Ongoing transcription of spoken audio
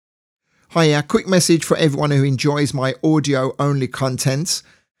Hiya, quick message for everyone who enjoys my audio-only content.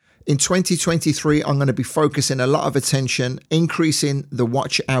 In 2023, I'm going to be focusing a lot of attention, increasing the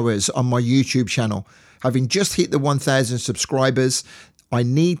watch hours on my YouTube channel. Having just hit the 1,000 subscribers, I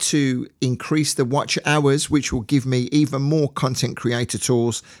need to increase the watch hours, which will give me even more content creator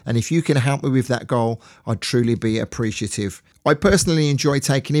tools. And if you can help me with that goal, I'd truly be appreciative. I personally enjoy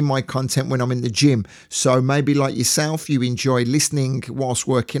taking in my content when I'm in the gym. So maybe like yourself, you enjoy listening whilst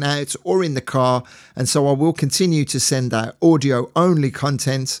working out or in the car. And so I will continue to send out audio only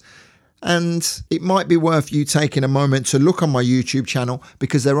content. And it might be worth you taking a moment to look on my YouTube channel,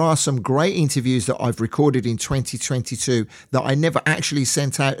 because there are some great interviews that I've recorded in 2022 that I never actually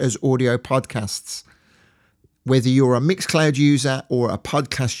sent out as audio podcasts. Whether you're a Mixcloud user or a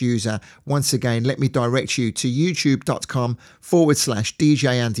podcast user, once again, let me direct you to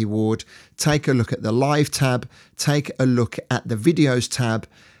youtube.com/DJ Andy Ward. Take a look at the live tab, take a look at the videos tab,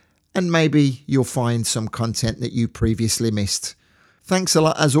 and maybe you'll find some content that you previously missed. Thanks a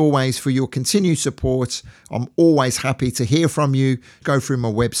lot, as always, for your continued support. I'm always happy to hear from you. Go through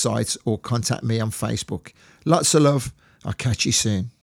my website or contact me on Facebook. Lots of love. I'll catch you soon.